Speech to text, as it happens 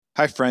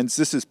Hi, friends.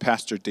 This is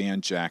Pastor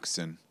Dan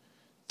Jackson.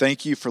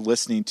 Thank you for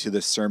listening to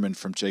this sermon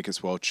from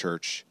Jacob's Well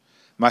Church.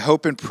 My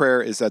hope and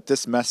prayer is that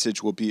this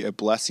message will be a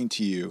blessing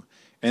to you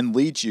and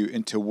lead you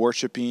into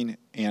worshiping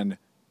and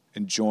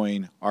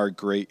enjoying our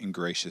great and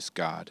gracious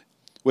God.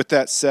 With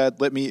that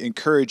said, let me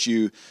encourage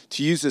you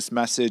to use this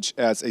message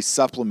as a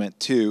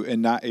supplement to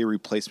and not a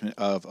replacement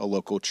of a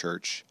local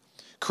church.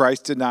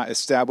 Christ did not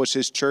establish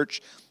his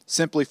church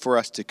simply for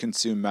us to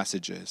consume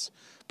messages,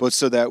 but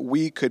so that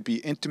we could be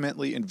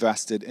intimately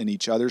invested in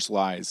each other's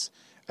lives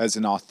as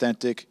an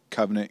authentic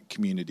covenant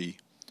community.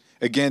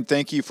 Again,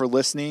 thank you for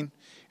listening,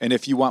 and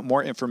if you want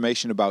more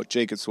information about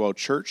Jacob's Well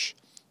Church,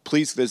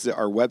 please visit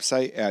our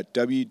website at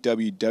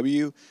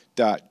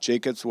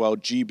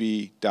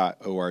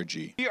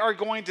www.jacobswellgb.org. We are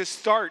going to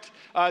start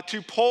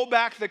to pull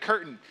back the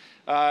curtain.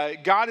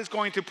 God is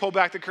going to pull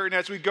back the curtain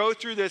as we go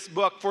through this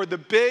book for the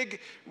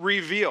big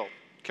reveal.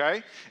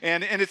 Okay,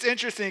 and it's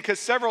interesting because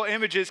several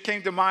images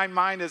came to my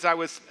mind as I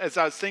was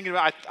thinking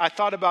about. I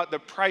thought about The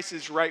Price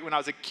is Right when I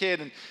was a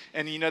kid,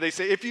 and you know they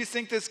say if you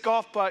sink this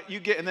golf putt, you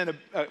get, and then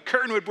a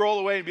curtain would roll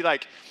away and be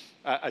like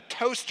a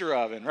toaster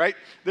oven, right?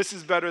 This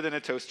is better than a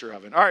toaster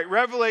oven. All right,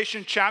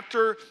 Revelation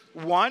chapter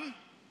 1,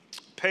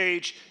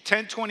 page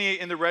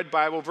 1028 in the Red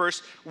Bible,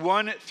 verse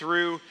 1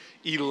 through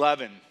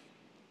 11.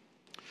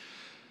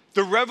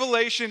 The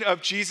revelation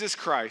of Jesus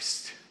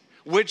Christ,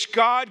 which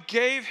God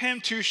gave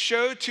him to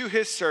show to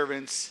his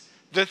servants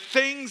the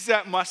things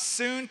that must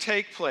soon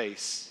take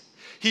place.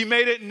 He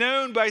made it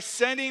known by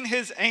sending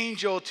his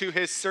angel to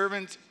his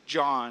servant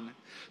John,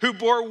 who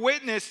bore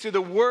witness to the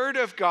word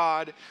of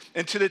God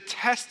and to the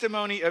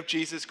testimony of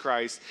Jesus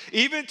Christ,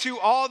 even to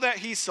all that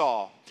he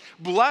saw.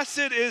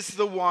 Blessed is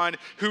the one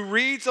who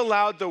reads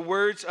aloud the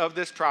words of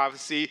this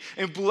prophecy,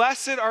 and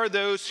blessed are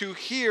those who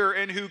hear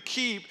and who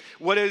keep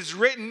what is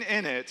written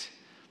in it,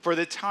 for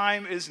the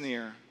time is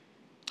near.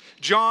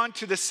 John,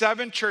 to the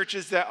 7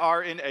 churches that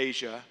are in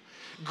Asia,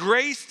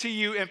 grace to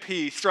you and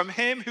peace from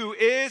him who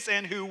is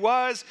and who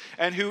was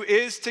and who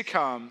is to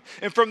come,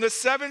 and from the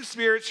 7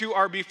 spirits who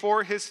are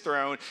before his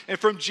throne, and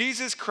from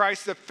Jesus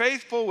Christ, the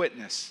faithful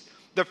witness,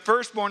 the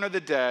firstborn of the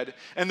dead,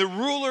 and the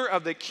ruler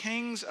of the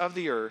kings of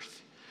the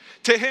earth.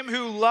 To him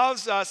who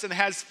loves us and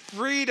has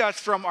freed us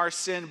from our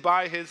sin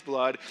by his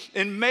blood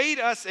and made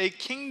us a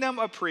kingdom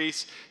of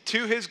priests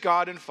to his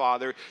God and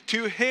Father,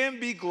 to him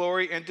be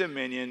glory and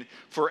dominion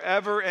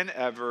forever and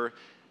ever.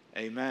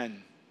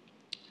 Amen.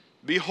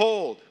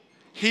 Behold,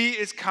 he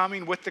is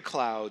coming with the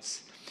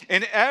clouds,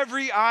 and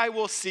every eye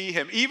will see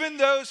him, even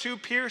those who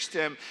pierced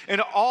him,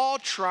 and all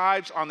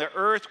tribes on the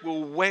earth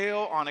will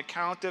wail on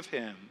account of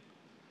him.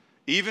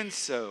 Even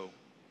so,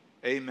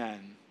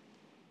 amen.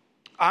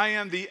 I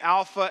am the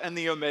Alpha and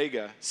the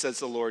Omega, says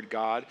the Lord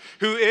God,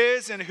 who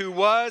is and who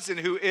was and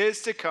who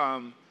is to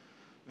come,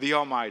 the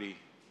Almighty.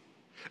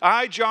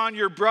 I, John,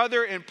 your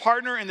brother and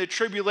partner in the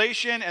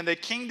tribulation and the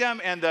kingdom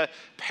and the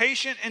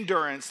patient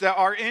endurance that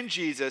are in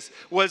Jesus,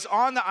 was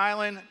on the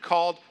island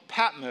called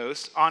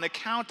Patmos on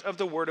account of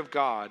the word of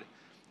God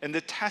and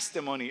the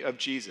testimony of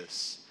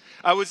Jesus.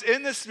 I was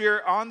in the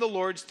Spirit on the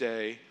Lord's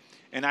day,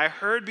 and I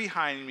heard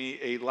behind me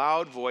a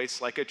loud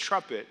voice like a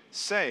trumpet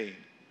saying,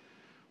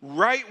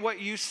 write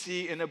what you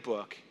see in a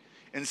book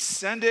and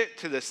send it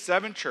to the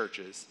 7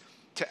 churches,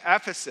 to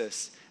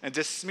Ephesus and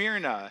to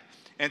Smyrna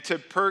and to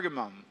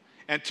Pergamum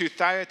and to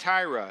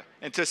Thyatira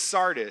and to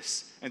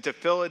Sardis and to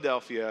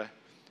Philadelphia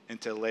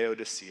and to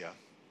Laodicea.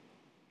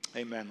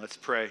 Amen. Let's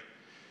pray.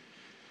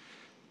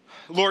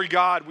 Lord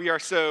God, we are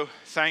so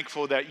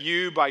thankful that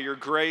you, by your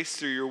grace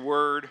through your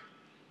word,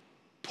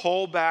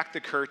 pull back the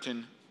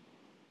curtain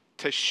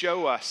to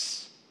show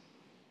us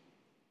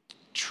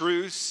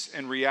truths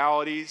and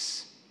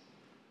realities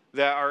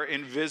that are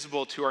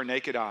invisible to our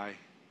naked eye,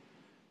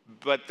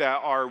 but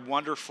that are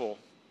wonderful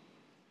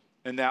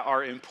and that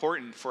are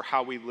important for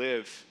how we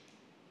live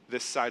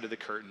this side of the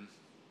curtain.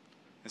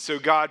 And so,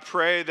 God,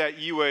 pray that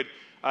you would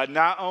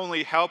not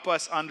only help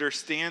us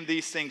understand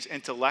these things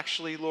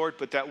intellectually, Lord,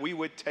 but that we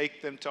would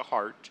take them to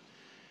heart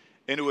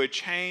and it would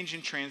change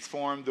and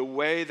transform the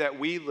way that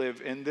we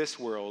live in this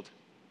world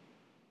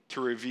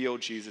to reveal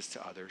Jesus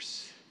to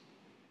others.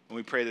 And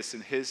we pray this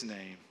in his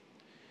name.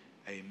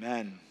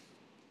 Amen.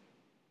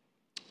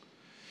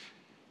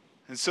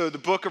 And so the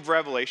book of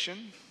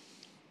Revelation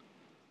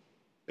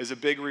is a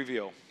big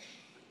reveal.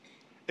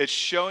 It's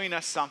showing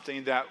us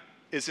something that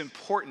is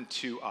important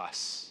to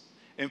us,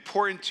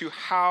 important to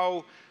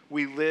how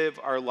we live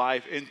our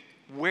life and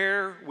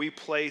where we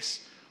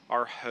place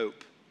our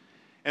hope.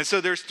 And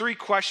so there's 3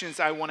 questions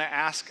I want to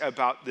ask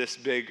about this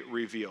big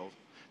reveal.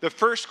 The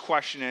first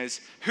question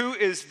is, who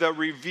is the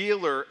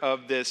revealer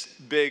of this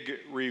big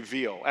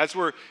reveal? As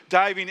we're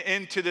diving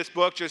into this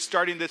book, just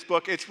starting this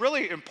book, it's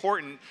really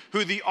important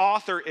who the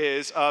author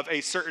is of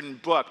a certain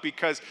book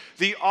because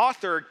the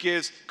author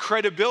gives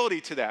credibility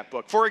to that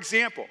book. For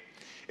example,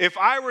 if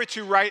I were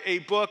to write a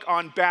book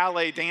on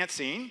ballet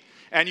dancing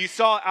and you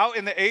saw it out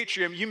in the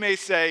atrium, you may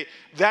say,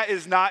 that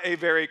is not a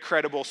very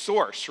credible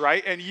source,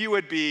 right? And you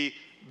would be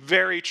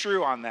very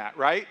true on that,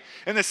 right?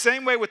 In the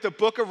same way with the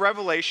book of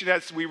Revelation,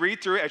 as we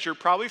read through it, as you're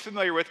probably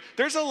familiar with,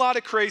 there's a lot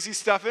of crazy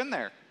stuff in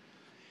there.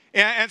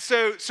 And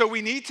so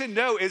we need to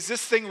know, is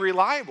this thing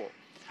reliable?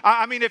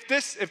 I mean, if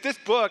this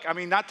book, I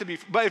mean, not to be,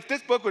 but if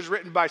this book was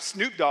written by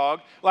Snoop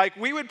Dogg, like,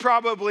 we would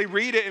probably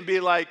read it and be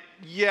like,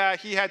 yeah,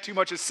 he had too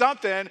much of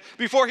something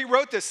before he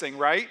wrote this thing,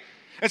 right?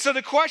 And so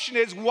the question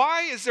is,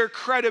 why is there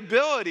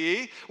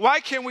credibility? Why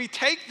can we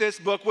take this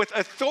book with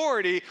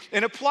authority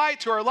and apply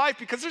it to our life?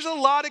 Because there's a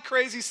lot of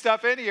crazy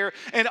stuff in here,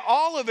 and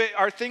all of it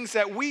are things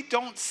that we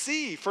don't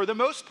see for the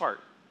most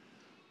part.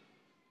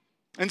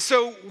 And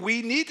so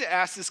we need to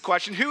ask this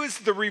question: who is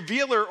the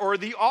revealer or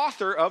the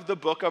author of the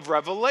book of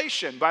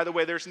Revelation? By the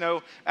way, there's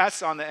no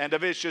S on the end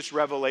of it, it's just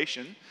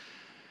Revelation.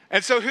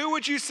 And so who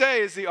would you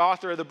say is the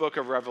author of the book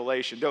of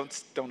Revelation?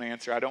 Don't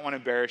answer, I don't want to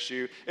embarrass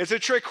you. It's a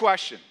trick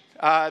question.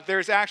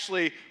 There's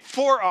actually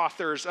 4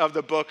 authors of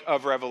the book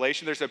of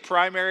Revelation. There's a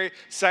primary,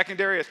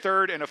 secondary, a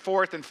third, and a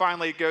fourth, and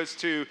finally it goes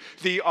to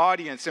the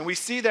audience. And we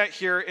see that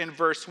here in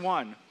verse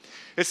 1.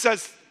 It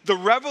says, the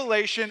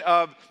revelation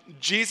of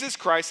Jesus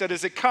Christ, that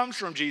is, it comes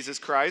from Jesus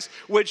Christ,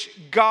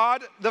 which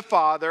God the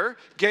Father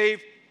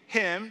gave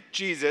him,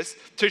 Jesus,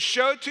 to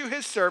show to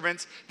his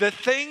servants the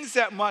things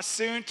that must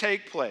soon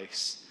take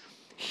place.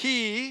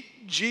 He,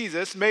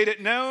 Jesus, made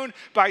it known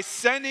by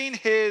sending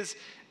his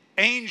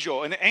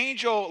angel. An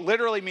angel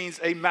literally means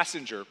a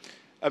messenger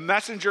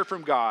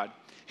from God.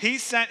 He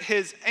sent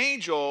his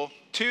angel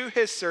to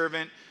his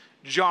servant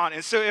John.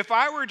 And so if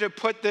I were to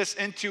put this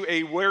into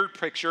a word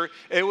picture,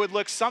 it would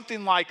look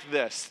something like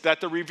this: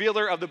 that the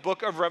revealer of the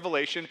book of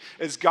Revelation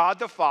is God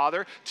the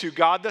Father, to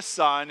God the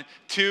Son,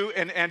 to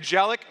an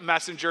angelic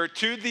messenger,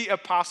 to the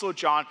Apostle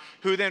John,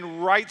 who then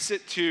writes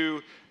it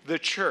to the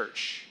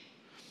church.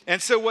 And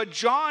so what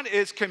John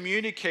is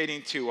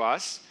communicating to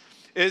us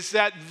is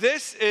that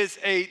this is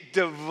a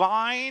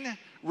divine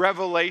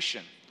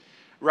revelation.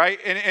 Right?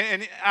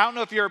 And I don't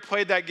know if you ever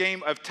played that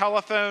game of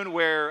telephone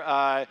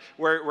where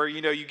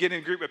you know, you get in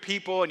a group of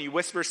people and you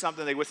whisper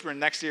something, they whisper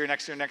next year,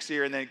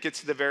 and then it gets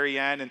to the very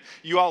end and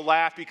you all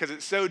laugh because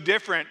it's so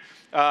different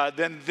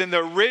than the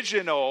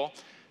original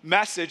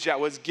message that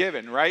was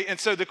given, right? And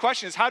so the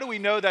question is, how do we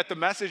know that the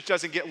message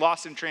doesn't get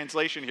lost in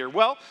translation here?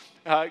 Well,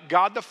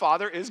 God the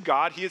Father is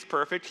God. He is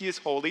perfect. He is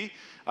holy.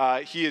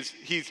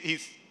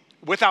 He's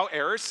without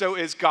error. So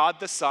is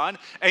God the Son.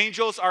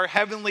 Angels are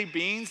heavenly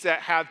beings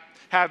that have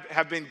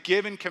been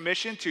given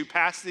commission to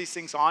pass these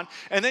things on.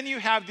 And then you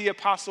have the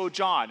Apostle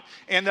John.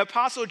 And the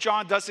Apostle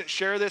John doesn't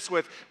share this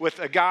with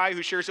a guy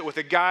who shares it with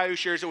a guy who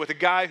shares it with a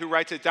guy who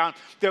writes it down.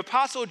 The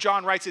Apostle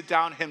John writes it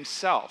down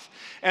himself.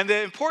 And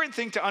the important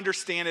thing to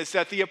understand is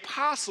that the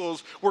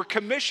apostles were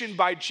commissioned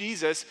by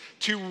Jesus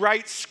to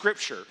write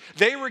Scripture.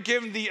 They were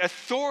given the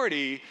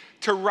authority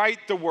to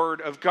write the Word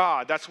of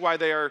God. That's why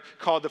they are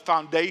called the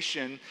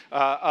foundation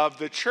of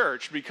the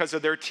church, because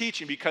of their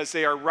teaching, because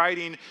they are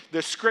writing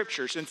the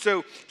Scriptures. And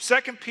so 2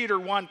 Peter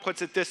 1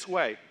 puts it this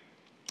way.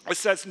 It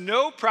says,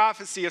 no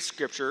prophecy of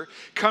Scripture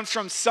comes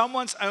from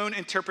someone's own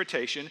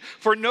interpretation,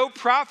 for no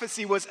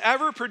prophecy was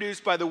ever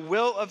produced by the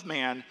will of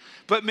man,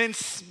 but men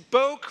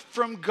spoke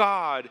from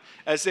God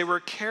as they were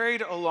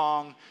carried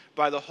along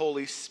by the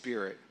Holy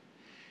Spirit.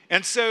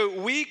 And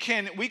so we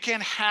can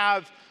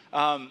have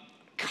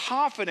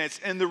confidence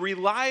in the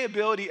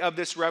reliability of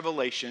this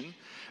revelation,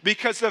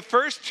 because the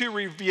first 2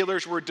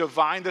 revealers were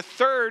divine, the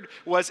third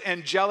was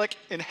angelic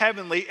and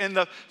heavenly, and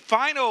the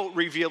final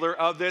revealer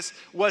of this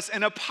was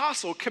an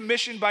apostle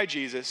commissioned by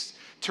Jesus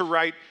to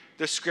write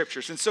the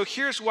Scriptures. And so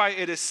here's why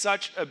it is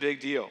such a big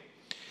deal.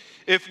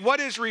 If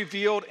what is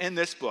revealed in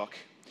this book,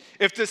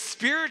 if the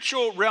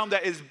spiritual realm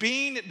that is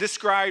being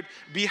described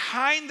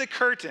behind the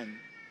curtain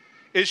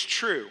is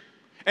true,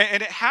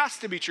 and it has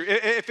to be true,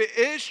 if it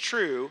is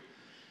true,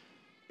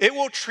 it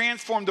will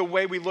transform the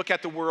way we look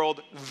at the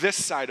world this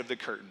side of the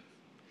curtain.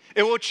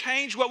 It will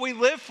change what we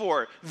live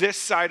for this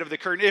side of the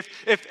curtain.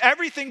 If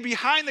everything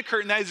behind the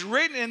curtain that is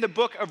written in the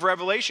book of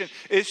Revelation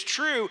is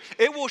true,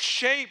 it will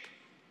shape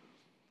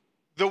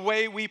the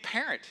way we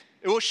parent.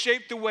 It will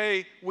shape the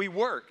way we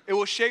work. It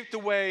will shape the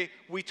way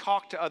we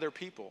talk to other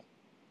people.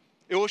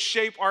 It will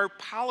shape our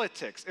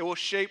politics. It will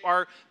shape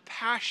our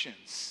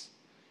passions.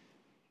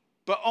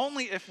 But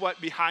only if what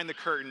behind the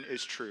curtain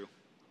is true.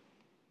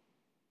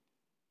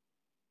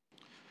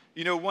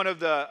 You know, one of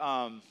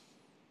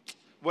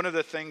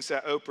the things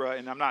that Oprah,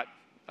 and I'm not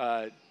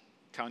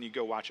telling you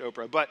go watch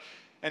Oprah, but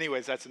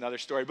anyways, that's another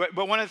story. But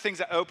one of the things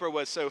that Oprah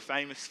was so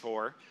famous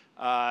for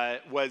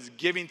was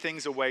giving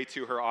things away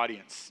to her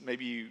audience.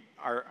 Maybe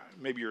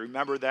you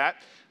remember that.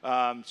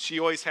 She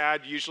always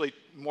had usually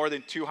more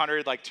than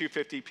 200, like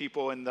 250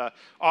 people in the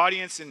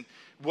audience, and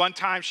One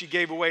time she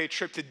gave away a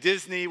trip to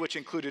Disney, which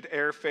included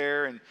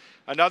airfare, and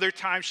another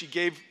time she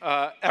gave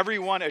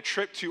everyone a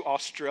trip to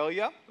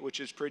Australia, which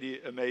is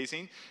pretty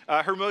amazing.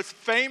 Her most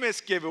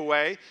famous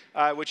giveaway,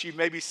 which you've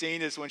maybe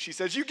seen, is when she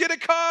says, "You get a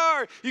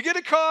car,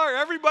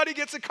 everybody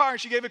gets a car,"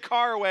 and she gave a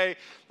car away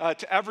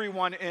to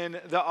everyone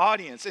in the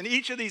audience. In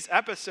each of these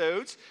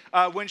episodes,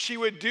 when she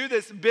would do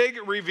this big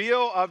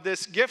reveal of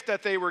this gift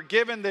that they were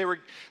given,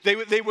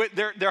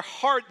 their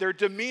heart, their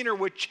demeanor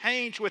would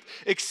change with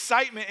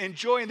excitement and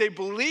joy, and they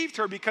believed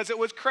her because it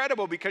was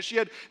credible, because she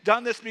had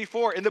done this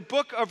before. In the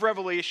book of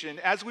Revelation,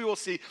 as we will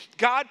see,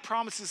 God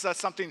promises us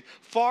something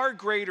far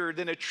greater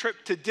than a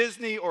trip to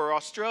Disney or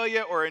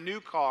Australia or a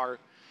new car.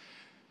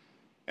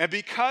 And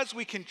because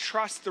we can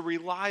trust the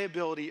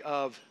reliability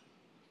of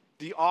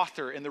the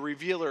author and the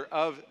revealer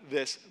of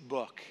this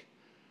book,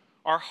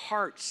 our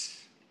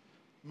hearts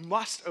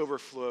must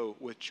overflow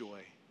with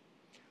joy,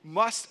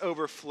 must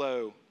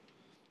overflow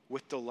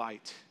with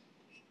delight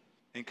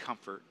and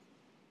comfort.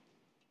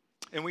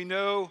 And we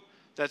know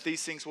that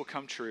these things will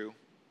come true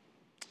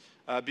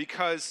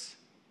because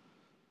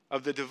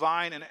of the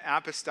divine and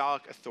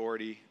apostolic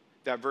authority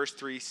that verse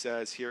 3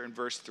 says here in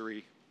verse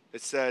 3.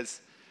 It says,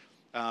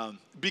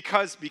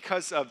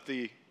 because of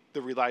the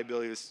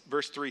reliability of this,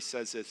 verse 3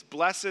 says this: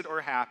 "Blessed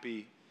or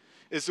happy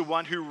is the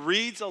one who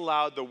reads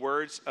aloud the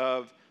words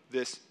of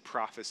this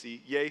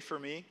prophecy. Yea, for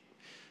me.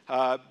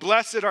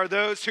 Blessed are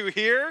those who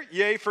hear,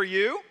 yea, for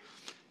you.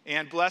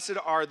 And blessed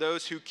are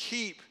those who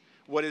keep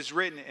what is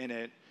written in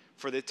it,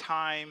 for the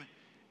time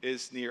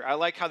is near." I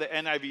like how the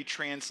NIV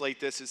translate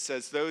this. It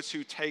says, "those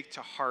who take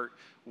to heart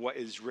what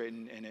is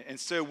written in it." And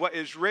so what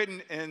is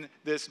written in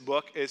this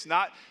book is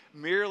not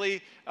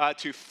merely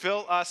to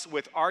fill us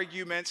with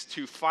arguments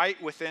to fight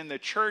within the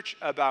church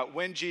about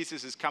when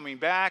Jesus is coming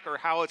back or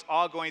how it's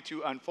all going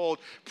to unfold.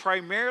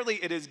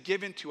 Primarily, it is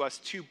given to us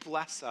to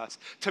bless us,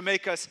 to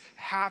make us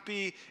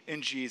happy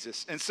in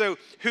Jesus. And so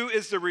who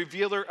is the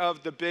revealer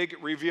of the big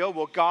reveal?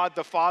 Well, God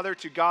the Father,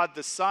 to God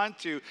the Son,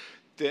 to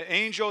the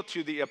angel,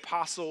 to the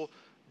apostle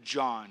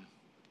John.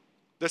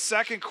 The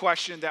second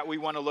question that we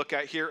want to look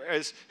at here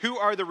is, who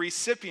are the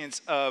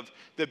recipients of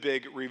the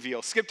big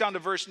reveal? Skip down to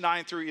verse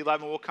 9 through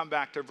 11. We'll come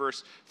back to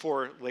verse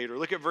 4 later.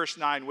 Look at verse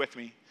 9 with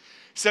me.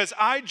 It says,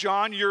 "I,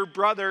 John, your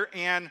brother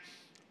and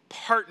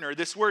partner."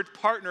 This word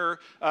partner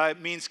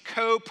means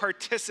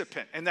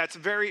co-participant, and that's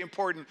very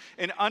important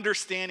in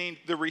understanding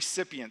the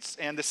recipients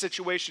and the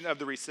situation of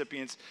the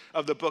recipients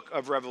of the book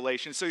of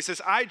Revelation. So he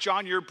says, "I,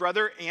 John, your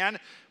brother and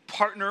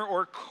partner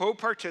or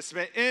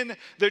co-participant in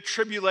the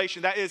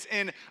tribulation," that is,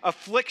 in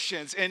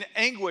afflictions, in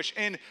anguish,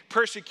 in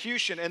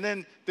persecution, and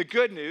then the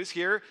good news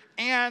here,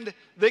 "and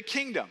the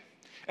kingdom."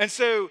 And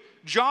so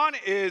John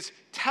is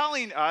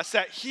telling us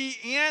that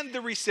he and the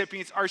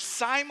recipients are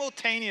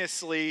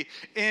simultaneously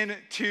in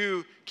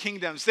two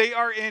kingdoms. They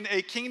are in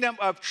a kingdom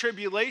of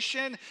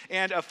tribulation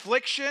and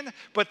affliction,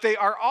 but they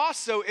are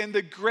also in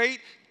the great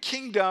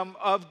kingdom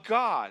of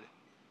God.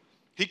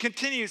 He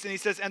continues and he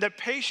says, "and the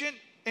patient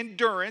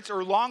endurance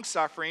or long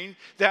suffering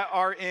that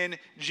are in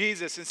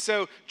Jesus." And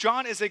so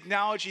John is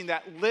acknowledging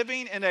that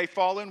living in a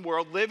fallen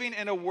world, living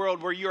in a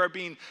world where you are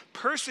being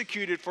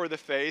persecuted for the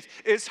faith,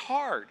 is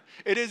hard.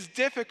 It is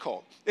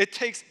difficult. It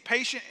takes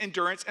patient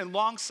endurance and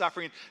long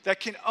suffering that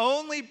can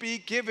only be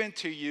given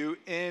to you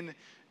in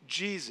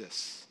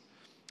Jesus.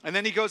 And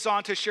then he goes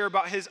on to share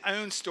about his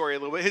own story a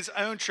little bit, his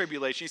own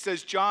tribulation. He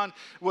says John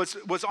was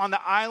on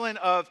the island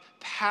of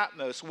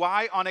Patmos.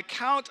 Why? On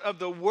account of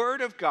the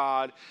word of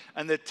God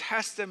and the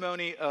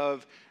testimony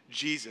of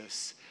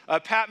Jesus.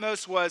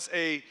 Patmos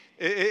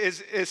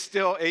is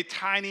still a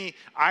tiny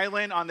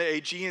island on the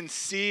Aegean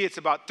Sea. It's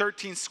about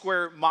 13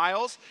 square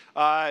miles.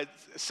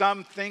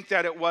 Some think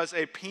that it was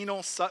a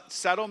penal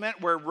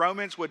settlement where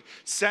Romans would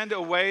send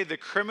away the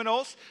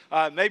criminals.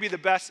 Maybe the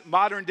best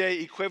modern day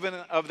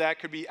equivalent of that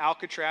could be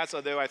Alcatraz,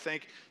 although I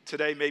think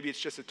today maybe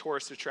it's just a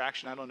tourist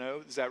attraction. I don't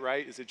know. Is that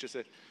right? Is it just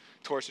a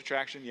tourist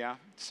attraction? Yeah.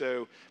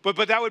 So,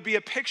 but that would be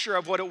a picture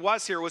of what it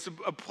was here. It was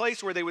a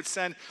place where they would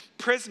send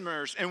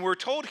prisoners. And we're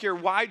told here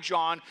why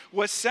John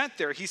was sent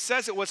there. He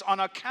says it was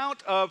on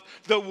account of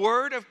the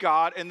word of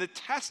God and the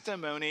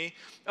testimony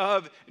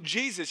of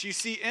Jesus. You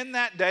see, in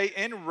that day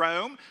in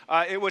Rome,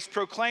 it was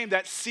proclaimed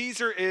that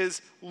Caesar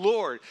is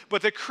Lord.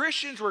 But the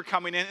Christians were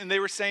coming in and they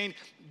were saying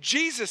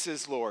Jesus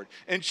is Lord.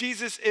 And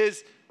Jesus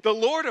is the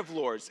Lord of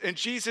Lords. And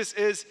Jesus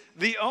is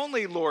the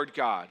only Lord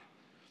God.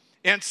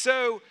 And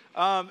so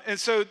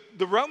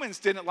the Romans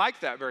didn't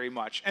like that very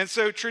much. And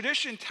so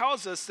tradition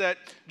tells us that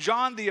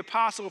John the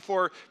Apostle,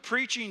 for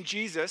preaching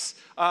Jesus,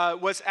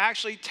 was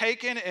actually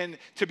taken and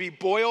to be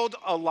boiled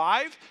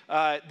alive.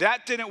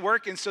 That didn't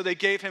work, and so they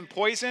gave him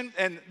poison,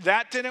 and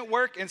that didn't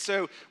work. And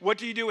so what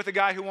do you do with a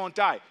guy who won't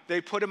die? They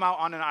put him out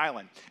on an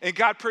island. And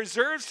God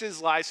preserves his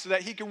life so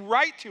that he can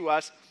write to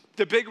us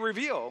the big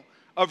reveal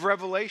of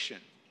Revelation.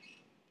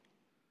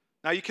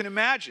 Now you can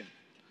imagine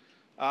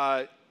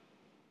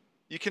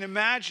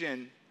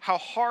how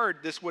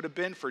hard this would have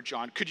been for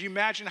John. Could you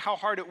imagine how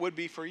hard it would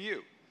be for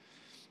you?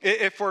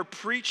 If for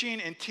preaching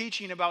and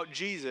teaching about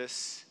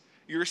Jesus,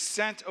 you're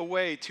sent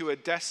away to a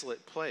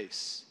desolate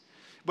place.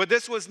 But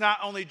this was not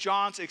only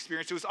John's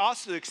experience, it was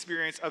also the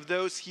experience of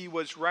those he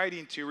was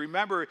writing to.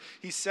 Remember,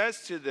 he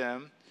says to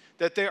them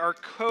that they are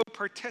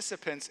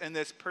co-participants in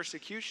this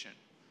persecution.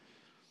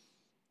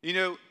 You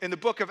know, in the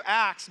book of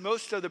Acts,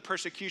 most of the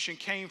persecution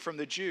came from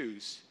the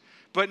Jews.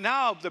 But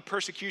now the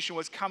persecution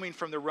was coming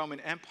from the Roman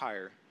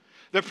Empire.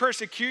 The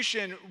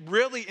persecution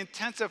really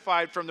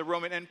intensified from the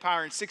Roman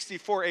Empire in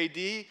 64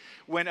 AD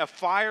when a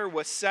fire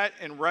was set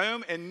in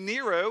Rome, and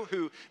Nero,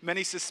 who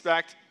many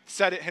suspect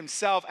set it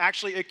himself,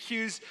 actually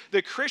accused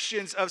the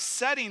Christians of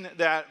setting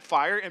that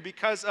fire. And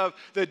because of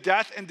the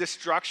death and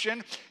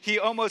destruction, he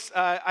almost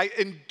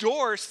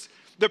endorsed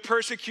the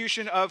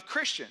persecution of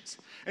Christians.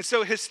 And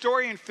so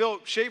historian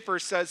Philip Schaeffer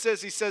says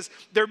this. He says,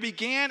 there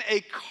began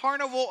a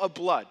carnival of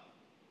blood.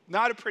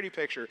 Not a pretty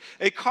picture.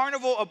 A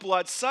carnival of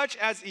blood such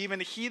as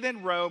even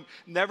heathen Rome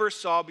never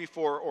saw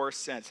before or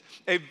since.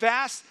 A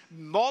vast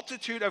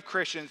multitude of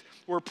Christians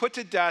were put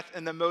to death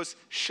in the most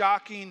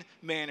shocking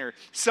manner.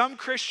 Some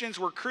Christians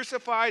were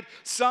crucified,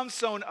 some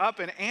sewn up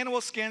in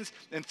animal skins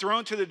and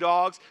thrown to the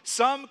dogs,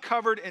 some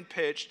covered in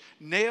pitch,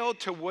 nailed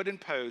to wooden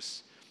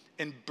posts,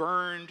 and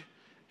burned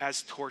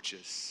as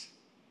torches.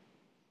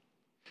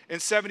 In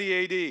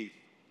 70 AD,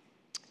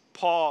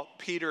 Paul,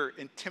 Peter,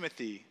 and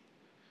Timothy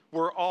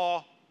were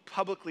all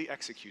publicly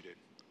executed.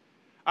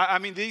 I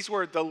mean, these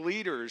were the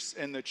leaders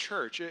in the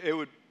church. It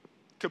would,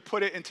 to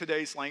put it in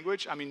today's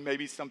language, I mean,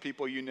 maybe some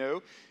people you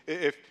know,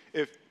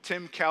 if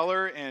Tim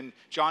Keller and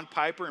John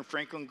Piper and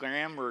Franklin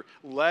Graham were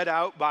led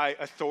out by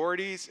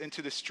authorities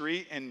into the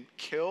street and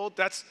killed,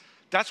 that's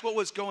what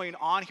was going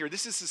on here.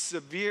 This is a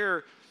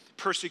severe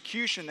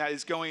persecution that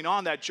is going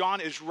on, that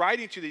John is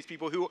writing to these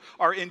people who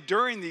are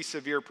enduring these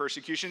severe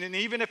persecution. And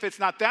even if it's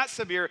not that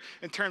severe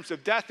in terms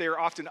of death, they are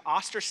often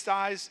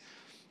ostracized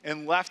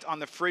and left on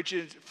the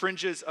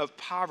fringes of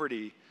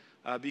poverty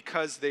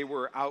because they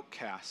were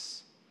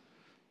outcasts.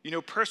 You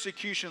know,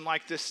 persecution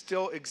like this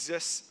still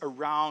exists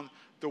around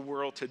the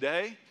world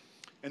today,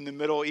 in the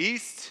Middle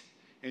East,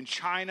 in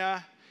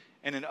China,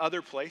 and in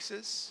other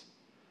places.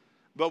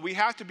 But we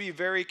have to be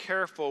very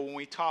careful when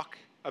we talk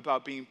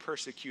about being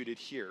persecuted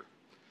here.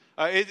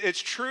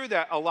 It's true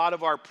that a lot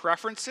of our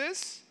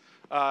preferences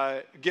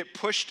get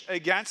pushed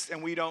against,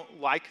 and we don't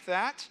like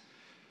that.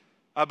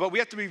 But we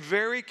have to be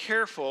very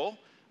careful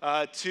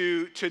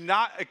to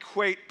not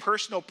equate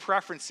personal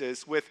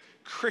preferences with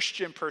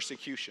Christian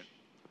persecution.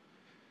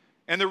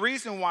 And the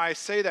reason why I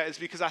say that is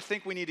because I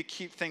think we need to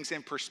keep things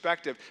in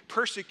perspective.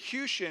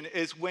 Persecution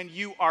is when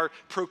you are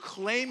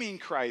proclaiming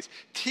Christ,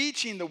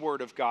 teaching the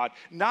Word of God,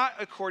 not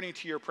according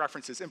to your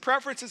preferences. And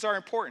preferences are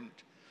important,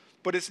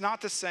 but it's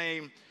not the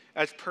same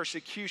as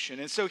persecution.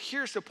 And so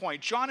here's the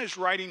point. John is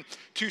writing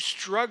to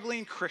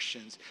struggling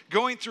Christians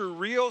going through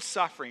real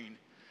suffering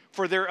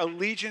for their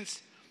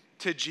allegiance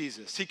to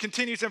Jesus. He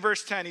continues in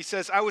verse 10. He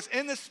says, I was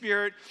in the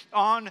Spirit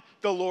on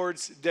the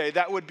Lord's day.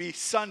 That would be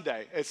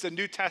Sunday. It's the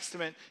New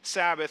Testament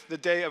Sabbath, the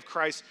day of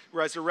Christ's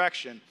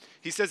resurrection.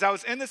 He says, I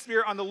was in the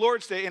Spirit on the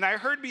Lord's day, and I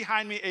heard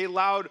behind me a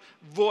loud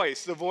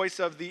voice, the voice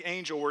of the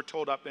angel, we're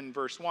told up in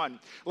verse 1,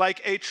 like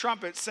a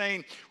trumpet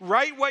saying,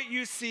 write what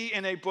you see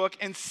in a book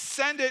and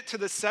send it to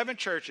the 7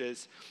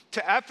 churches,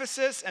 to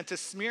Ephesus and to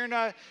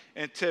Smyrna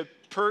and to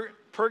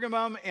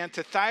Pergamum and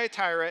to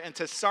Thyatira and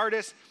to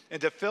Sardis and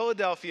to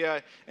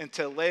Philadelphia and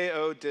to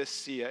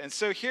Laodicea. And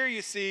so here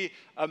you see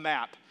a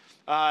map.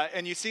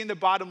 And you see in the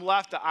bottom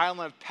left the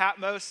island of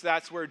Patmos.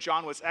 That's where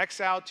John was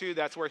exiled to.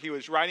 That's where he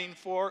was writing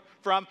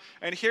from.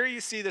 And here you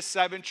see the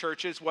 7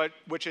 churches,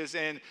 which is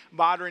in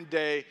modern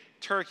day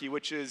Turkey,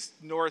 which is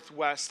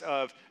northwest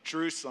of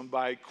Jerusalem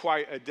by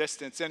quite a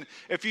distance. And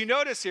if you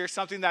notice here,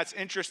 something that's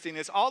interesting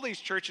is all these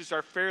churches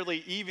are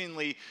fairly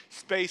evenly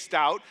spaced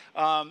out,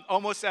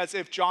 almost as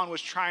if John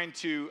was trying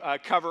to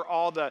cover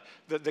all the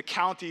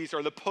counties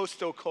or the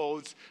postal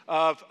codes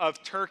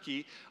of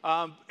Turkey.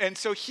 And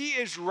so he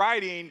is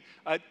writing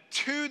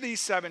to these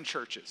 7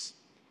 churches,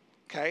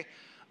 okay?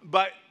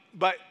 But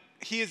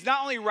he is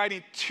not only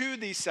writing to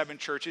these 7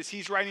 churches,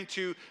 he's writing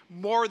to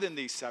more than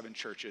these 7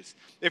 churches.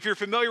 If you're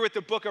familiar with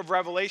the book of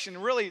Revelation,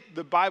 really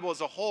the Bible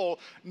as a whole,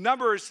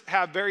 numbers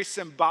have very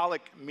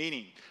symbolic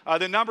meaning.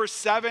 The number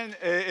 7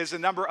 is a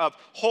number of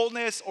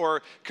wholeness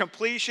or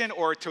completion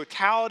or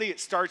totality. It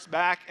starts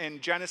back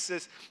in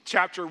Genesis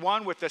chapter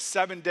 1 with the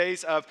 7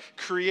 days of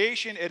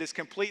creation. It is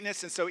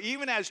completeness. And so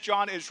even as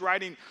John is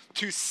writing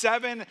to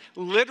 7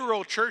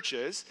 literal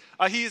churches,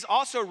 he is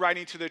also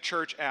writing to the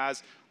church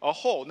as a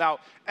whole. Now,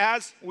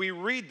 as we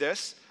read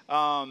this,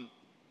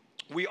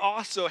 we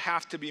also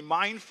have to be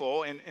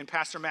mindful, and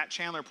Pastor Matt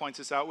Chandler points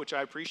this out, which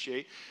I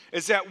appreciate,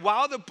 is that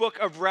while the book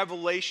of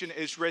Revelation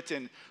is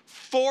written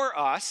for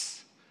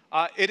us,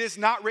 it is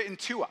not written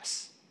to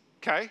us.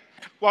 Okay?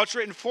 While it's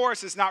written for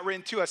us, it's not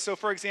written to us. So,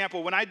 for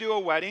example, when I do a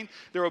wedding,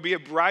 there will be a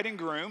bride and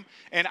groom,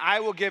 and I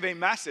will give a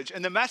message.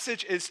 And the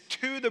message is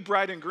to the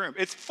bride and groom.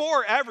 It's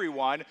for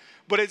everyone,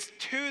 but it's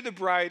to the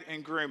bride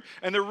and groom.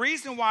 And the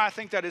reason why I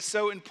think that is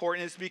so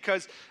important is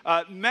because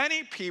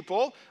many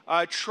people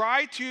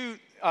try to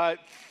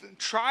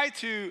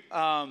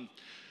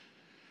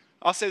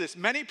I'll say this.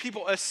 Many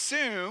people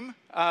assume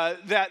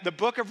that the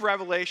book of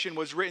Revelation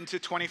was written to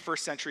 21st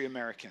century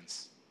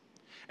Americans.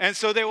 And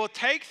so they will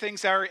take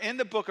things that are in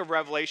the book of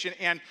Revelation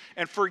and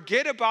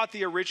forget about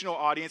the original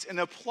audience and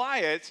apply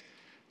it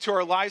to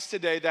our lives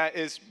today that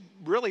is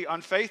really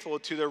unfaithful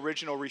to the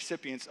original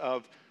recipients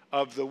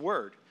of the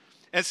word.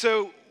 And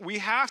so we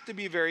have to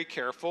be very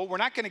careful. We're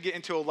not going to get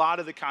into a lot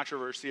of the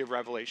controversy of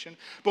Revelation,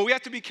 but we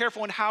have to be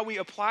careful in how we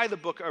apply the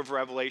book of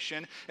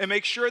Revelation and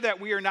make sure that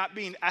we are not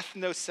being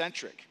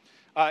ethnocentric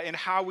in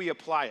how we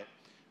apply it.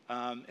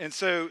 And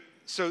so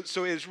it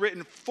is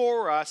written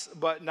for us,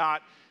 but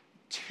not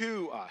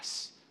to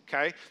us,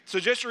 okay? So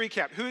just to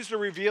recap, who's the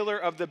revealer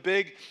of the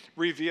big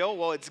reveal?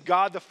 Well, it's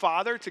God the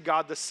Father to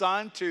God the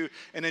Son to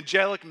an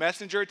angelic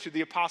messenger to the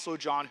Apostle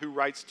John who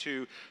writes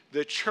to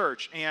the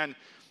church. And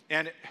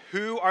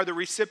who are the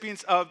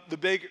recipients of the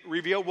big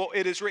reveal? Well,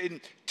 it is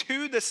written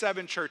to the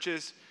 7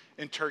 churches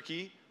in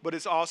Turkey, but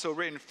it's also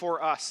written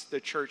for us, the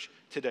church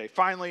today.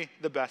 Finally,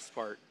 the best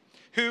part.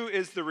 Who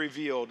is the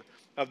revealed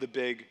of the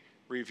big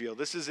reveal?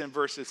 This is in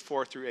verses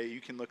 4 through 8.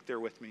 You can look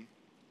there with me.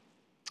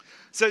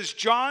 It says,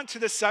 John to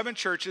the 7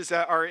 churches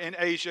that are in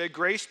Asia,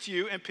 grace to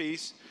you and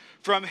peace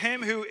from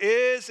him who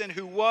is and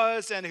who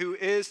was and who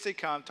is to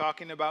come,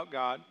 talking about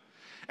God,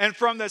 and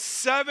from the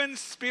 7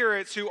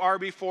 spirits who are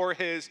before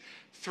his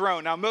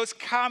throne. Now, most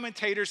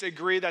commentators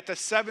agree that the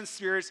 7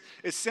 spirits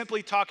is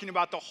simply talking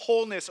about the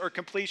wholeness or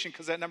completion,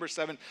 because that number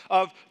 7,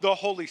 of the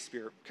Holy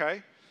Spirit,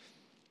 okay?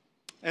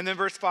 And then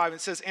verse 5,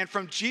 it says, and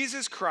from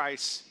Jesus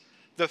Christ,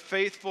 the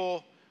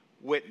faithful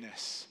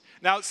witness.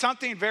 Now,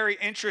 something very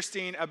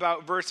interesting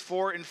about verse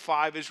 4 and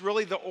 5 is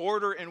really the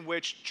order in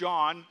which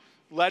John,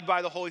 led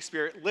by the Holy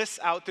Spirit, lists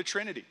out the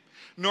Trinity.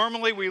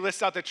 Normally, we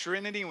list out the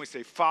Trinity and we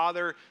say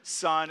Father,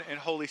 Son, and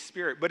Holy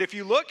Spirit. But if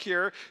you look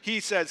here,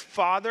 he says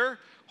Father,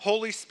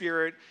 Holy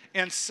Spirit,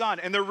 and Son.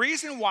 And the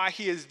reason why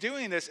he is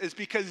doing this is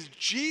because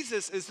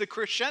Jesus is the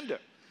crescendo.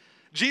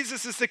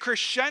 Jesus is the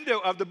crescendo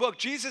of the book.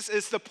 Jesus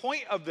is the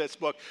point of this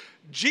book.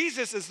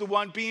 Jesus is the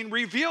one being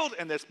revealed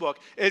in this book.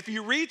 If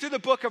you read through the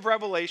book of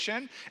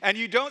Revelation and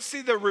you don't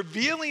see the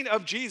revealing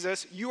of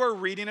Jesus, you are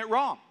reading it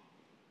wrong.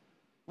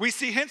 We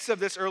see hints of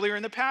this earlier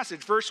in the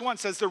passage. Verse 1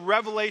 says the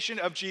revelation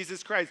of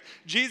Jesus Christ.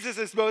 Jesus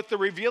is both the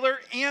revealer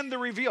and the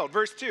revealed.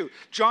 Verse 2,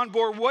 John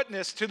bore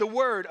witness to the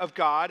word of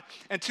God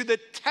and to the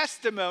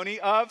testimony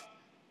of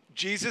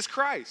Jesus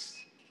Christ.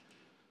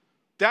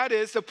 That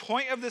is, the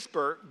point of this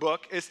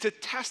book is to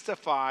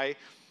testify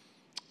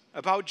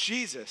about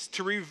Jesus,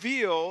 to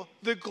reveal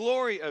the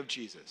glory of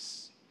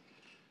Jesus,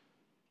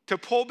 to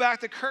pull back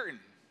the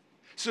curtain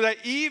so that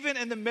even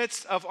in the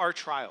midst of our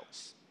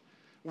trials,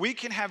 we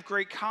can have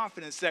great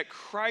confidence that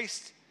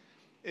Christ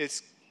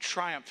is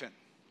triumphant,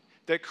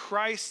 that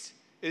Christ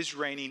is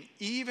reigning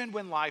even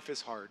when life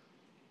is hard.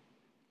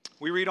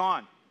 We read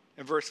on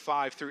in verse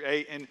 5 through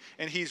 8,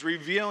 and he's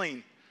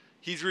revealing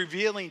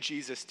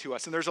Jesus to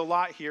us. And there's a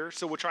lot here,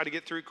 so we'll try to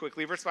get through it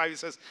quickly. Verse 5, he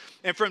says,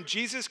 and from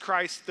Jesus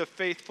Christ, the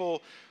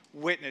faithful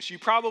witness. You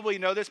probably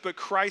know this, but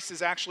Christ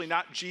is actually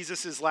not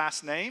Jesus'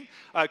 last name.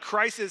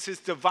 Christ is his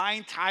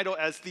divine title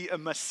as the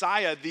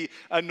Messiah, the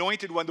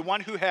anointed one, the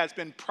one who has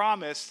been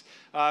promised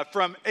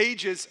from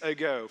ages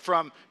ago,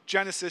 from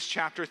Genesis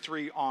chapter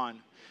 3 on.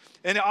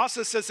 And it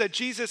also says that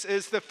Jesus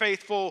is the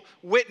faithful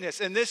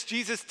witness. And this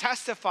Jesus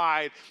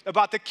testified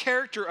about the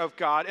character of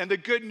God and the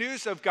good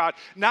news of God,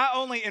 not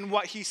only in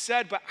what he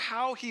said, but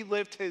how he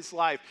lived his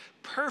life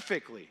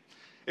perfectly.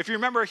 If you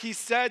remember, he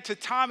said to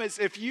Thomas,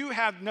 if you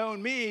have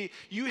known me,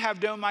 you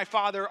have known my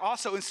Father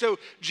also. And so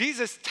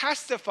Jesus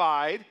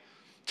testified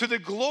to the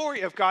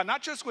glory of God,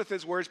 not just with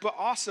his words, but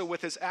also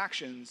with his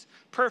actions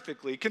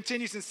perfectly.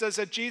 Continues and says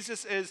that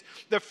Jesus is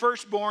the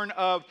firstborn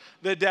of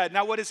the dead.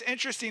 Now, what is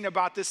interesting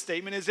about this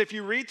statement is if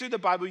you read through the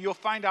Bible, you'll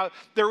find out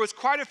there was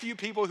quite a few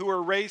people who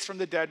were raised from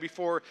the dead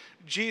before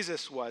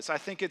Jesus was. I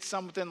think it's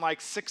something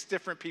like 6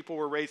 different people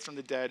were raised from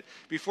the dead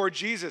before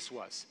Jesus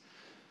was.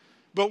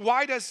 But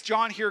why does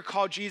John here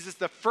call Jesus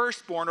the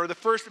firstborn or the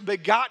first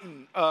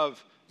begotten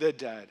of the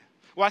dead?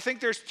 Well, I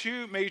think there's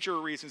 2 major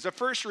reasons. The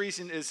first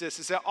reason is this,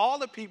 is that all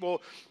the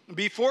people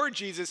before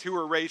Jesus who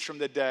were raised from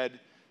the dead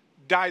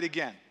died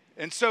again.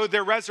 And so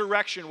their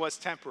resurrection was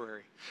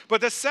temporary. But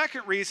the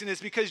second reason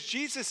is because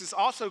Jesus is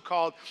also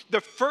called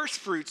the first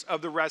fruits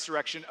of the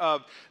resurrection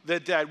of the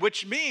dead,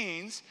 which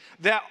means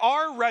that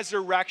our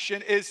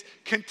resurrection is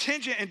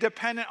contingent and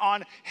dependent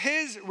on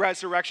his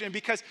resurrection. And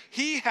because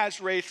he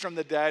has raised from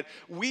the dead,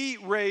 we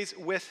raise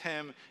with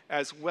him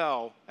as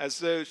well as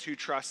those who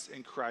trust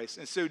in Christ.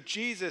 And so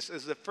Jesus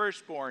is the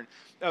firstborn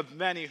of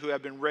many who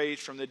have been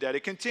raised from the dead.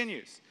 It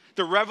continues.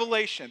 The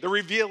revelation, the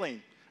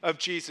revealing of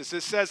Jesus.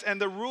 It says,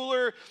 and the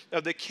ruler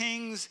of the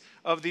kings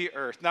of the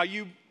earth. Now,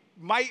 you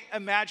might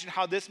imagine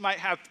how this might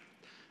have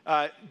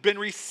been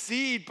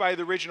received by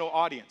the original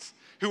audience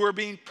who were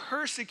being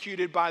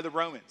persecuted by the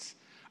Romans.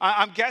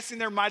 I'm guessing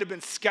there might have been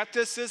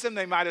skepticism.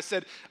 They might have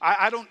said,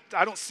 I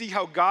don't see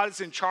how God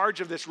is in charge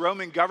of this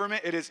Roman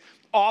government. It is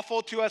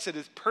awful to us. It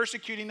is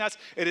persecuting us.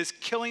 It is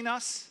killing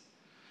us.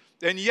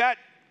 And yet,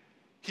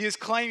 he is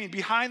claiming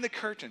behind the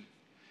curtain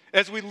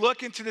As we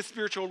look into the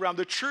spiritual realm,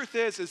 the truth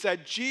is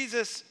that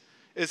Jesus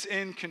is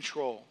in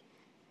control.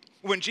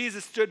 When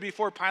Jesus stood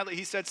before Pilate,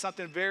 he said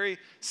something very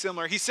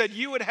similar. He said,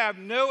 "You would have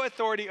no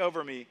authority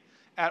over me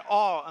at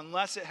all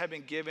unless it had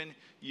been given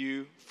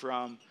you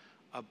from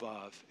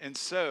above." And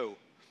so,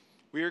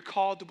 we are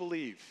called to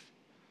believe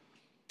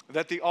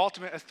that the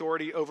ultimate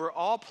authority over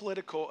all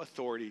political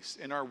authorities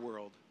in our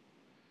world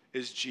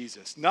is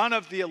Jesus. None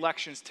of the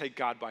elections take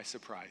God by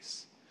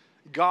surprise.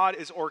 God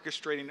is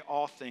orchestrating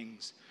all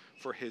things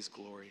for his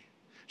glory.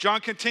 John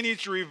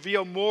continues to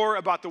reveal more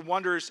about the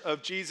wonders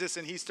of Jesus,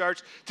 and he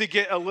starts to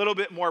get a little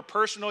bit more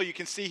personal. You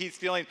can see he's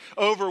feeling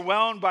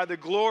overwhelmed by the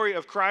glory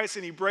of Christ,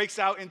 and he breaks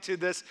out into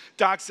this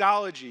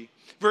doxology.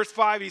 Verse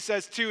 5, he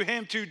says, "To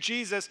him, to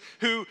Jesus,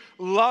 who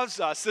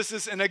loves us." This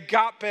is an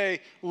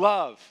agape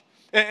love,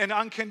 an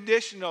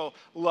unconditional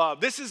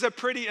love. This is a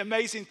pretty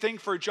amazing thing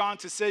for John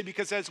to say,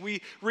 because as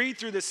we read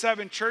through the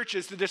 7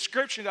 churches, the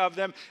description of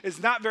them is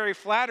not very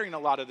flattering a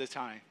lot of the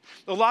time.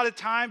 A lot of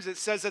times it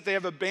says that they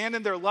have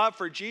abandoned their love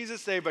for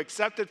Jesus. They've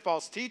accepted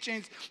false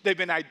teachings. They've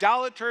been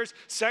idolaters,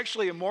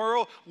 sexually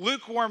immoral,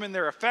 lukewarm in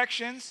their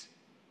affections.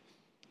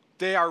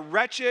 They are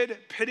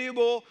wretched,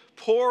 pitiable,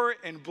 poor,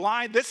 and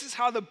blind. This is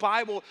how the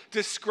Bible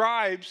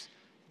describes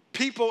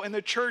people in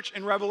the church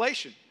in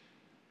Revelation.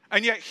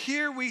 And yet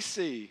here we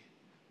see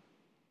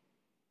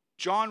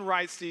John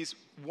writes these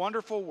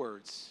wonderful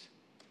words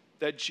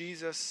that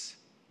Jesus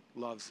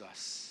loves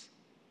us.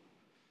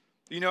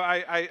 You know,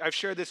 I've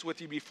shared this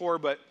with you before,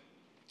 but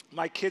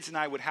my kids and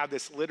I would have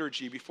this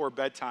liturgy before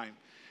bedtime.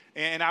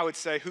 And I would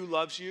say, "Who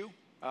loves you?"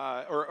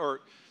 I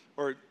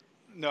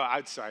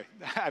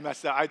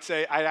messed up.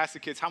 I'd ask the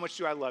kids, "How much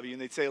do I love you?"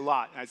 And they'd say, "A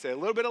lot." And I'd say, "A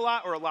little bit a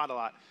lot or a lot a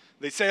lot?"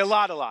 They'd say, "A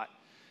lot a lot."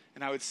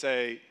 And I would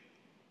say,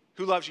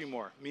 "Who loves you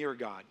more, me or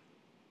God?"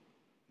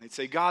 And they'd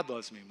say, "God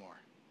loves me more."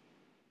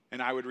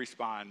 And I would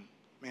respond,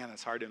 "Man,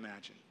 that's hard to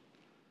imagine."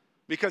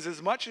 Because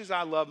as much as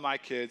I love my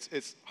kids,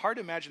 it's hard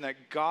to imagine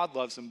that God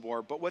loves them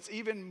more. But what's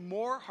even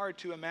more hard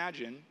to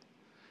imagine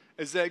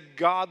is that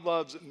God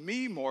loves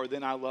me more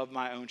than I love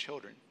my own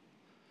children.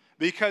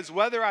 Because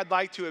whether I'd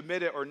like to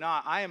admit it or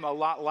not, I am a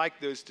lot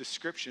like those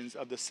descriptions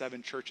of the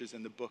 7 churches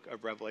in the book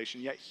of Revelation.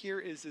 Yet here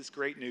is this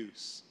great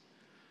news,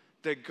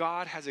 that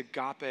God has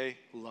agape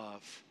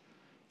love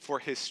for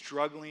his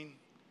struggling,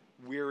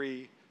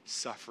 weary,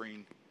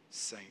 suffering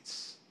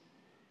saints.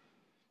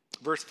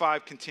 Verse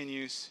 5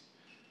 continues,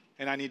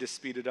 and I need to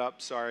speed it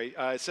up, sorry.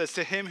 It says,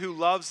 "To him who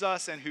loves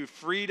us and who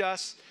freed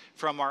us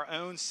from our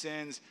own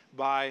sins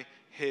by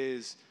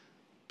his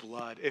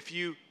blood." If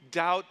you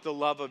doubt the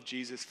love of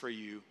Jesus for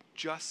you,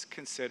 just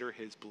consider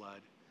his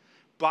blood.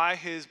 By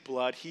his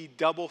blood, he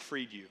double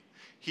freed you.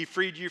 He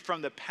freed you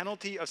from the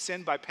penalty of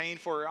sin by paying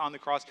for it on the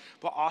cross,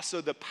 but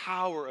also the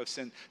power of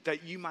sin,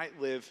 that you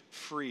might live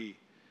free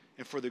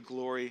and for the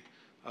glory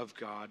of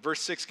God.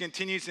 Verse 6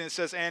 continues and it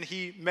says, "And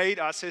he made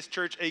us, his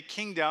church, a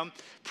kingdom,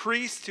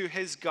 priests to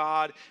his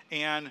God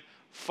and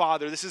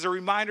Father." This is a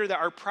reminder that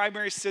our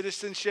primary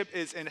citizenship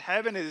is in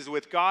heaven. It is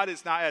with God.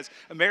 It's not as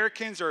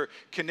Americans or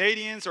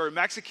Canadians or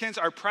Mexicans.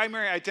 Our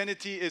primary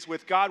identity is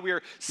with God. We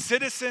are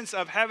citizens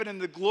of heaven, and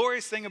the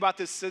glorious thing about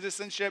this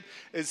citizenship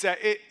is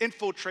that it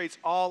infiltrates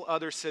all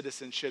other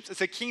citizenships.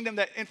 It's a kingdom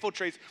that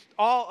infiltrates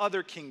all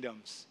other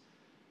kingdoms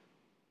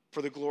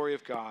for the glory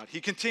of God.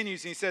 He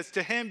continues and he says,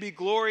 "To him be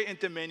glory and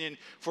dominion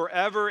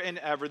forever and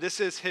ever."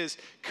 This is his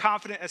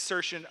confident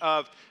assertion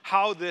of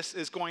how this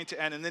is going to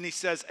end. And then he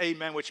says,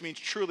 "Amen," which means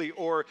truly,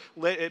 or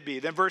let it be.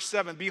 Then verse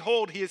 7,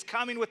 "Behold, he is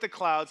coming with the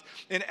clouds,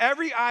 and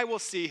every eye will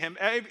see him,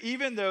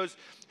 even those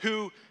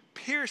who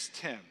pierced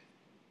him.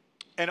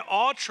 And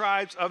all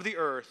tribes of the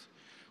earth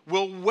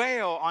will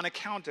wail on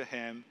account of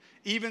him.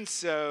 Even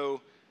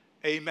so,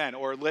 amen,"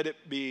 or let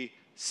it be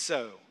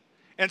so.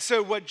 And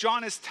so what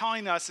John is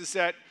telling us is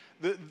that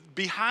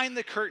behind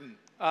the curtain,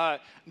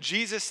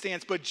 Jesus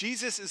stands, but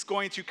Jesus is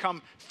going to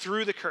come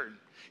through the curtain.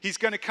 He's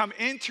going to come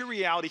into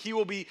reality. He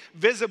will be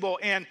visible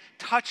and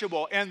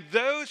touchable. And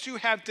those who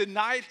have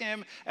denied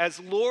him as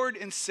Lord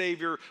and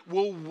Savior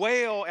will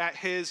wail at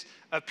his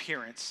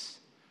appearance.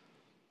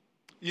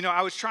 You know,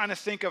 I was trying to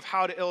think of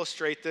how to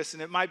illustrate this,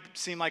 and it might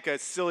seem like a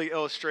silly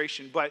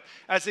illustration, but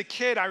as a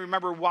kid, I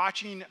remember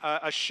watching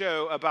a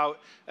show about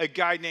a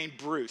guy named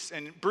Bruce.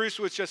 And Bruce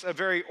was just a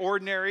very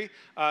ordinary,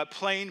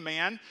 plain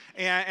man.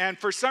 And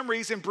for some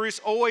reason, Bruce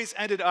always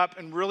ended up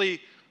in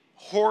really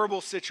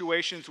horrible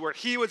situations where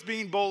he was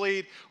being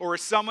bullied, or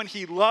someone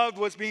he loved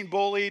was being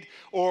bullied,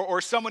 or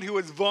someone who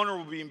was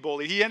vulnerable being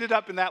bullied. He ended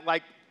up in that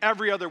like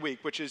every other week,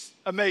 which is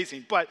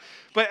amazing. But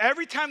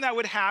every time that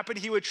would happen,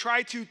 he would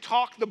try to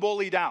talk the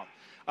bully down.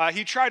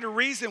 He tried to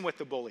reason with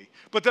the bully,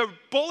 but the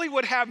bully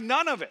would have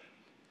none of it.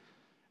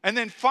 And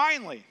then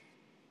finally,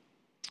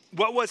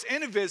 what was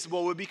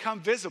invisible would become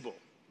visible.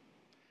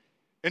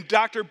 And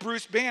Dr.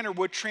 Bruce Banner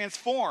would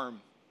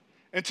transform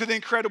into the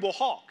Incredible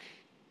Hulk.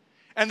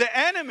 And the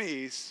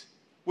enemies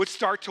would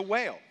start to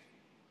wail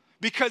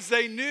because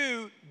they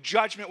knew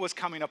judgment was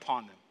coming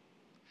upon them.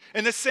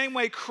 In the same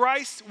way,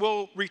 Christ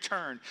will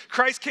return.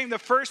 Christ came the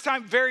first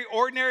time, very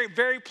ordinary,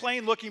 very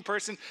plain looking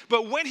person.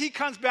 But when he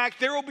comes back,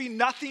 there will be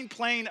nothing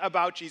plain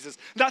about Jesus,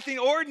 nothing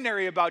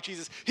ordinary about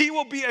Jesus. He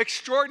will be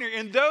extraordinary.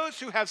 And those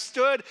who have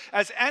stood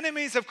as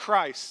enemies of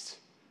Christ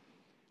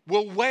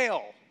will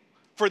wail,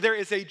 for there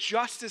is a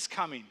justice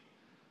coming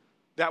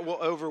that will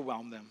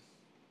overwhelm them.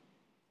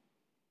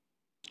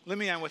 Let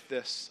me end with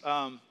this.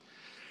 A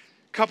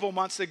couple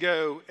months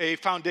ago, a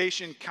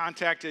foundation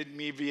contacted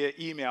me via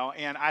email,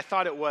 and I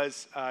thought it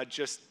was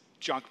just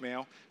junk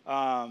mail,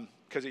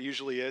 because it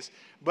usually is.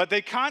 But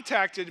they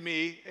contacted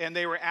me, and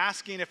they were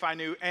asking if I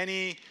knew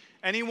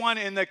anyone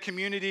in the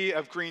community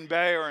of Green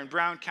Bay or in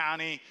Brown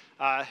County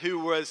who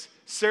was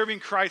serving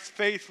Christ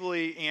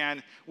faithfully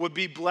and would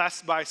be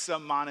blessed by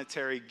some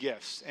monetary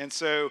gifts. And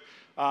so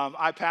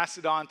I passed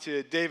it on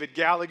to David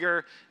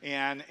Gallagher,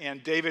 and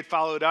David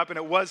followed up, and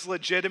it was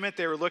legitimate.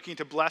 They were looking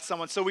to bless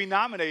someone. So we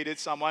nominated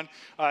someone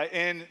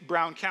in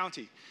Brown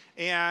County,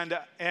 and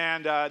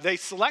they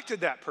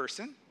selected that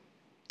person.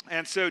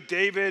 And so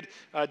David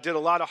did a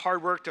lot of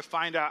hard work to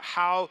find out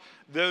how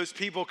those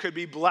people could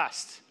be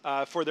blessed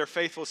for their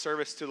faithful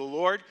service to the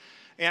Lord.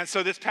 And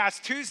so this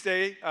past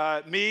Tuesday,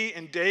 me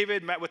and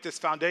David met with this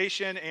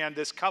foundation and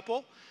this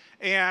couple,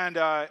 and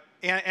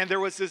there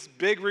was this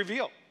big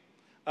reveal.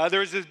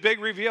 There was this big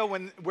reveal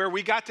where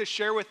we got to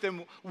share with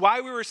them why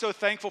we were so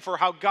thankful for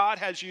how God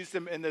has used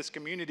them in this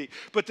community.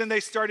 But then they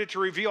started to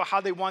reveal how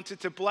they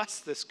wanted to bless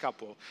this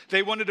couple.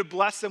 They wanted to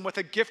bless them with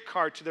a gift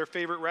card to their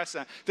favorite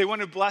restaurant. They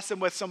wanted to bless them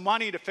with some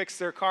money to fix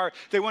their car.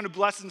 They wanted to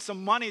bless them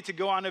some money to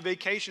go on a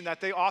vacation that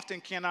they often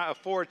cannot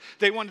afford.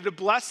 They wanted to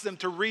bless them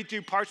to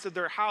redo parts of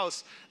their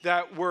house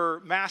that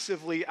were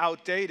massively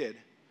outdated.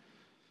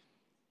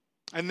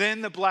 And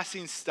then the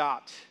blessing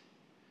stopped.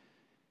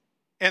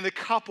 And the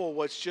couple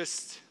was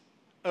just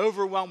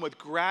overwhelmed with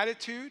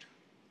gratitude,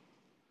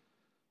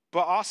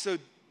 but also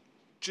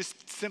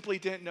just simply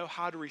didn't know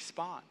how to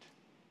respond.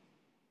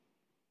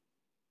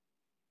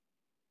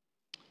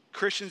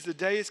 Christians, the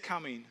day is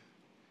coming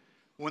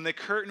when the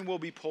curtain will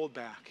be pulled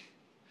back.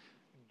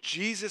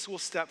 Jesus will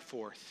step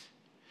forth,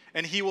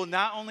 and he will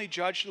not only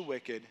judge the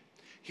wicked,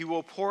 he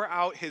will pour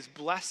out his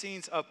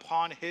blessings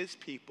upon his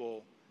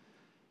people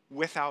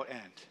without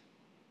end.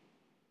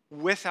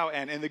 Without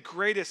end. And the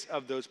greatest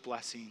of those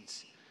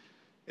blessings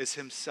is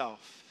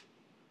himself.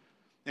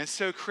 And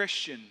so,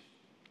 Christian,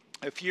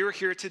 if you're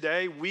here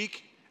today,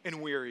 weak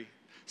and weary,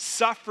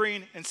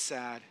 suffering and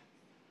sad,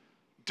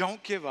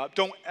 don't give up.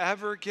 Don't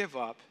ever give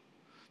up.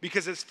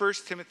 Because as 1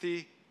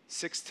 Timothy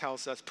 6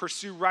 tells us,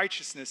 pursue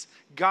righteousness,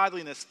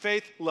 godliness,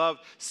 faith, love,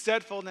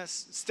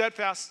 steadfastness,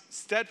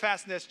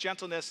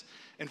 gentleness,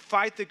 and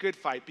fight the good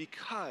fight,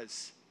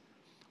 because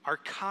our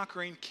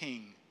conquering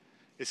King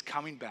is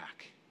coming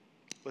back.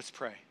 Let's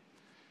pray.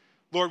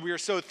 Lord, we are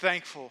so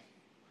thankful.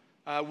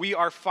 We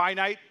are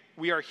finite.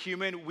 We are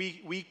human.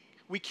 We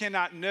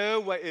cannot know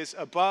what is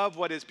above,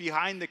 what is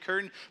behind the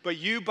curtain, but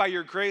you, by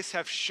your grace,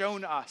 have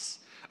shown us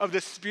of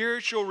the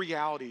spiritual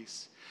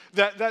realities,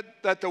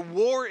 that the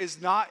war is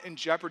not in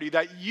jeopardy,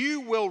 that you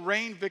will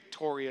reign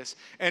victorious,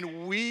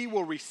 and we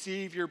will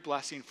receive your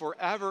blessing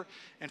forever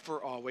and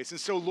for always. And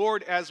so,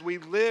 Lord, as we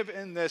live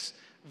in this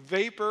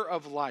vapor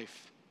of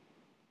life,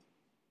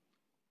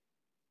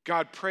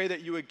 God, pray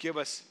that you would give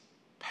us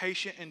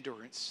patient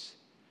endurance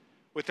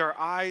with our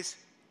eyes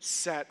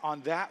set on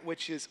that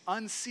which is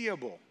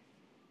unseeable,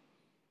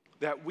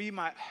 that we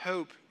might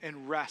hope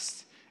and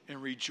rest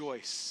and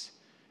rejoice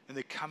in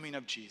the coming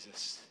of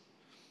Jesus.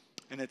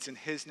 And it's in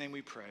his name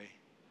we pray.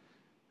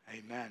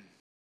 Amen.